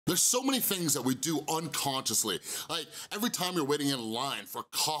There's so many things that we do unconsciously. Like every time you're waiting in line for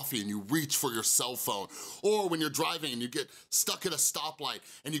coffee and you reach for your cell phone, or when you're driving and you get stuck at a stoplight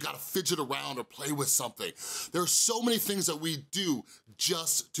and you gotta fidget around or play with something. There are so many things that we do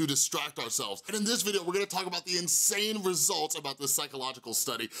just to distract ourselves. And in this video, we're gonna talk about the insane results about this psychological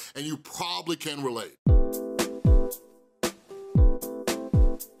study, and you probably can relate.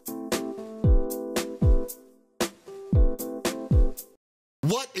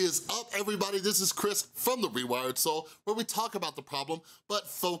 What is up, everybody? This is Chris from The Rewired Soul, where we talk about the problem, but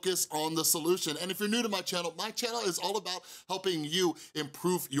focus on the solution. And if you're new to my channel is all about helping you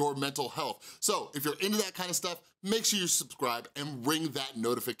improve your mental health. So if you're into that kind of stuff, make sure you subscribe and ring that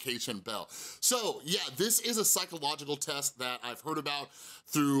notification bell. So yeah, this is a psychological test that I've heard about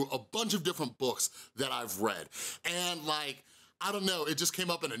through a bunch of different books that I've read. And I don't know, it just came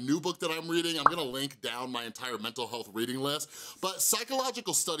up in a new book that I'm reading. I'm gonna link down my entire mental health reading list. But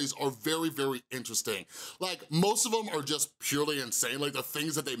psychological studies are very, very interesting. Most of them are just purely insane, like the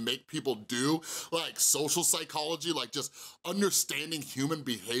things that they make people do, like social psychology, like just understanding human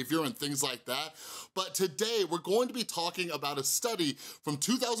behavior and things like that. But today, we're going to be talking about a study from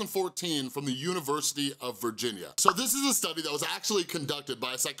 2014 from the University of Virginia. So this is a study that was actually conducted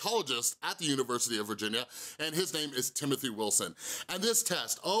by a psychologist at the University of Virginia, and his name is Timothy Wilson. And this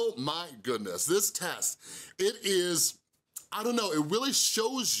test, oh my goodness, this test, it is, I don't know, it really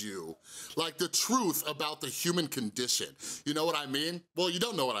shows you the truth about the human condition. You know what I mean? Well, you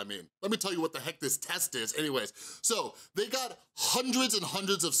don't know what I mean. Let me tell you what the heck this test is anyways. So they got hundreds and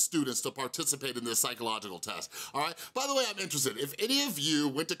hundreds of students to participate in this psychological test, all right? By the way, I'm interested. If any of you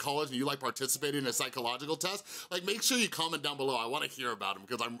went to college and you participated in a psychological test, make sure you comment down below. I wanna hear about them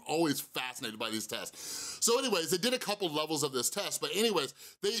because I'm always fascinated by these tests. So anyways, they did a couple levels of this test, but anyways,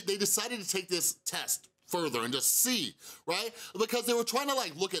 they decided to take this test further and just see, right? Because they were trying to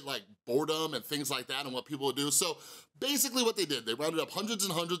look at boredom and things like that and what people would do. So basically what they did, they rounded up hundreds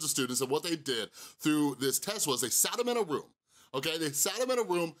and hundreds of students, and what they did through this test was they sat them in a room, okay? They sat them in a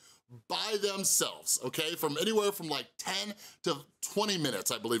room by themselves, okay? From anywhere from 10 to 20 minutes,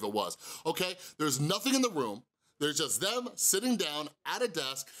 I believe it was, okay? There's nothing in the room. There's just them sitting down at a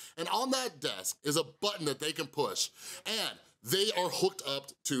desk, and on that desk is a button that they can push, and they are hooked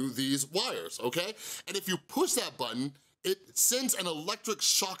up to these wires, okay? And if you push that button, it sends an electric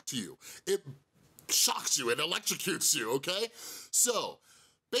shock to you. It shocks you, it electrocutes you, okay? So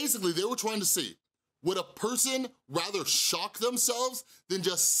basically they were trying to see, would a person rather shock themselves than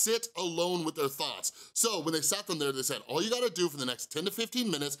just sit alone with their thoughts? So when they sat them there, they said, all you gotta do for the next 10 to 15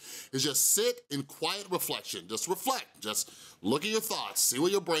 minutes is just sit in quiet reflection. Just reflect, just look at your thoughts, see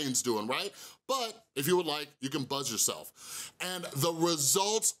what your brain's doing, right? But if you would like, you can buzz yourself. And the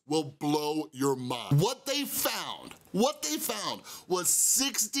results will blow your mind. What they found was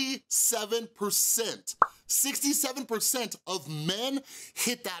 67% of men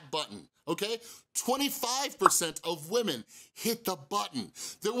hit that button, okay? 25% of women hit the button.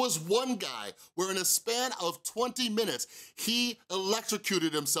 There was one guy where in a span of 20 minutes, he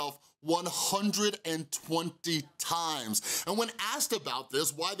electrocuted himself 120 times. And when asked about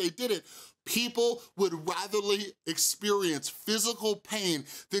this, why they did it, people would ratherly experience physical pain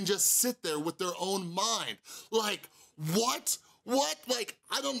than just sit there with their own mind. What? What?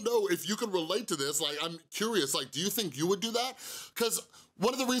 I don't know if you could relate to this. I'm curious, do you think you would do that? Because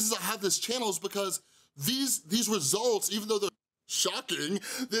one of the reasons I have this channel is because these results, even though they're shocking,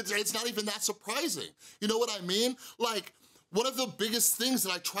 it's not even that surprising. You know what I mean? One of the biggest things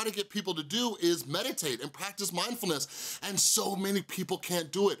that I try to get people to do is meditate and practice mindfulness, and so many people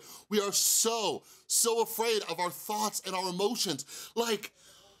can't do it. We are so afraid of our thoughts and our emotions.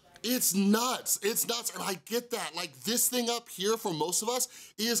 It's nuts, and I get that. This thing up here for most of us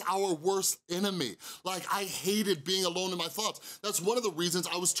is our worst enemy. I hated being alone in my thoughts. That's one of the reasons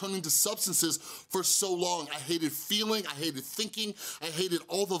I was turning to substances for so long. I hated feeling, I hated thinking, I hated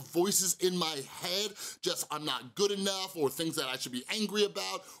all the voices in my head, just I'm not good enough, or things that I should be angry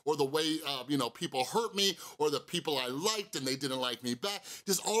about, or the way people hurt me, or the people I liked and they didn't like me back.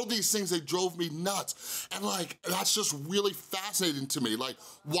 Just all these things, they drove me nuts. And that's just really fascinating to me.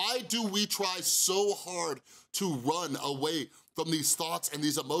 Why do we try so hard to run away from these thoughts and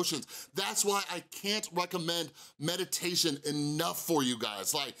these emotions? That's why I can't recommend meditation enough for you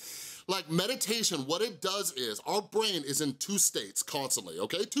guys. Meditation, what it does is, our brain is in two states constantly,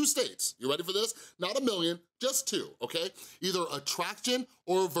 okay? Two states. You ready for this? Not a million, just two, okay? Either attraction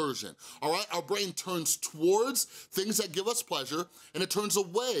or aversion, all right? Our brain turns towards things that give us pleasure, and it turns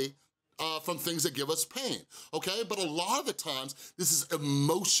away from things that give us pain, okay? But a lot of the times, this is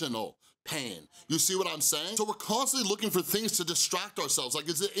emotional pain. You see what I'm saying? So we're constantly looking for things to distract ourselves. Like,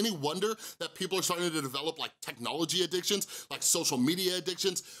 is it any wonder that people are starting to develop like technology addictions, like social media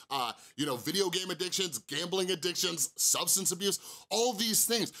addictions, video game addictions, gambling addictions, substance abuse, all these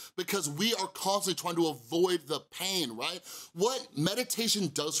things, because we are constantly trying to avoid the pain, right? What meditation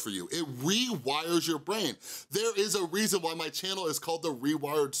does for you, it rewires your brain. There is a reason why my channel is called The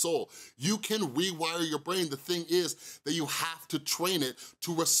Rewired Soul. You can rewire your brain. The thing is that you have to train it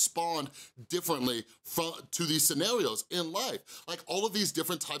to respond differently to these scenarios in life. Like all of these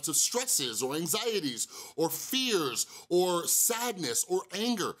different types of stresses or anxieties or fears or sadness or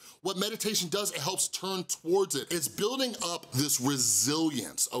anger. What meditation does, it helps turn towards it. It's building up this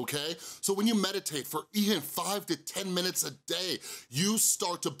resilience, okay? So when you meditate for even 5 to 10 minutes a day, you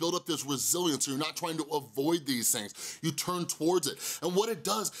start to build up this resilience. So you're not trying to avoid these things. You turn towards it. And what it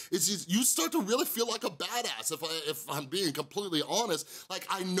does is you start to really feel like a badass. If I'm being completely honest, like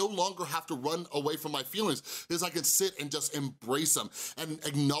I no longer have to run away from my feelings, because I can sit and just embrace them and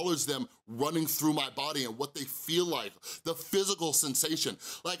acknowledge them running through my body and what they feel like, the physical sensation.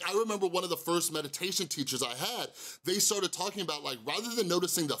 Like I remember one of the first meditation teachers I had, they started talking about like, rather than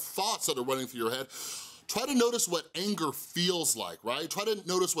noticing the thoughts that are running through your head, try to notice what anger feels like, right? Try to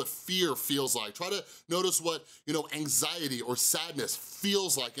notice what fear feels like. Try to notice what, anxiety or sadness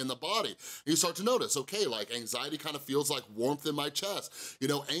feels like in the body. And you start to notice, okay, like anxiety kind of feels like warmth in my chest.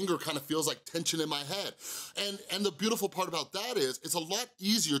 Anger kind of feels like tension in my head. And the beautiful part about that is, it's a lot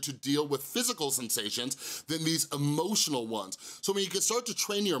easier to deal with physical sensations than these emotional ones. So when you can start to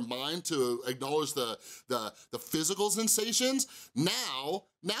train your mind to acknowledge the physical sensations, now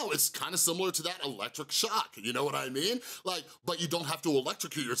it's kind of similar to that electric shock, you know what I mean? Like, but you don't have to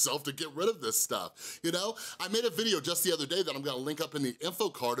electrocute yourself to get rid of this stuff, I made a video just the other day that I'm gonna link up in the info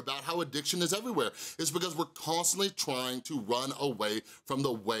card about how addiction is everywhere. It's because we're constantly trying to run away from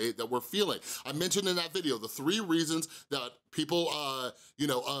the way that we're feeling. I mentioned in that video the 3 reasons that people,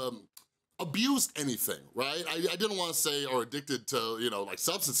 abused anything, right? I didn't want to say or addicted to, like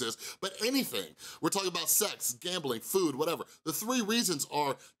substances, but anything. We're talking about sex, gambling, food, whatever. The 3 reasons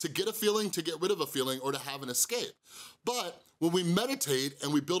are to get a feeling, to get rid of a feeling, or to have an escape. But when we meditate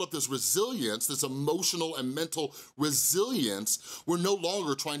and we build up this resilience, this emotional and mental resilience, we're no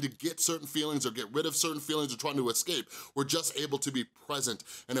longer trying to get certain feelings or get rid of certain feelings or trying to escape. We're just able to be present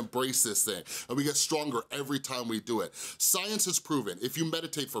and embrace this thing. And we get stronger every time we do it. Science has proven if you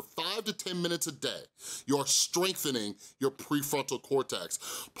meditate for 5 to 10 minutes a day, you're strengthening your prefrontal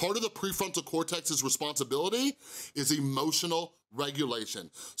cortex. Part of the prefrontal cortex's responsibility is emotional regulation.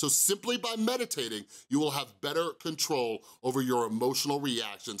 So simply by meditating, you will have better control over your emotional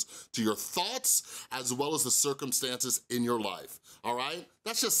reactions to your thoughts as well as the circumstances in your life, all right?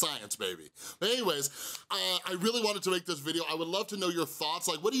 That's just science, baby. But anyways, I really wanted to make this video. I would love to know your thoughts.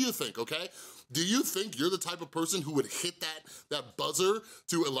 Like, what do you think, okay? Do you think you're the type of person who would hit that buzzer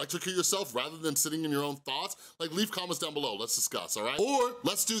to electrocute yourself rather than sitting in your own thoughts? Like, leave comments down below, let's discuss, all right? Or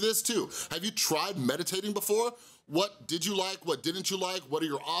let's do this too. Have you tried meditating before? What did you like? What didn't you like? What are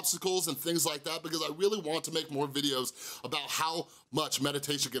your obstacles and things like that? Because I really want to make more videos about how much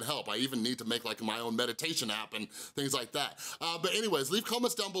meditation can help. I even need to make like my own meditation app and things like that. But anyways, leave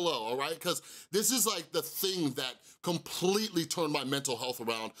comments down below, all right? Because this is like the thing that completely turned my mental health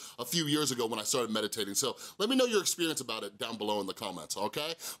around a few years ago when I started meditating. So let me know your experience about it down below in the comments,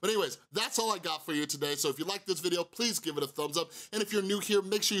 okay? But anyways, that's all I got for you today. So if you like this video, please give it a thumbs up. And if you're new here,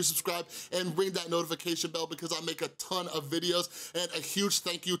 make sure you subscribe and ring that notification bell because I make a ton of videos. And a huge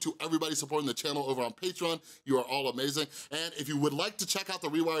thank you to everybody supporting the channel over on Patreon. You are all amazing. And if you would like to check out the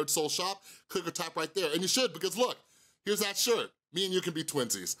Rewired Soul shop, click or tap right there. And you should, because look, here's that shirt. Me and you can be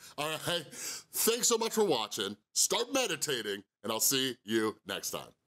twinsies, all right? Thanks so much for watching. Start meditating, and I'll see you next time.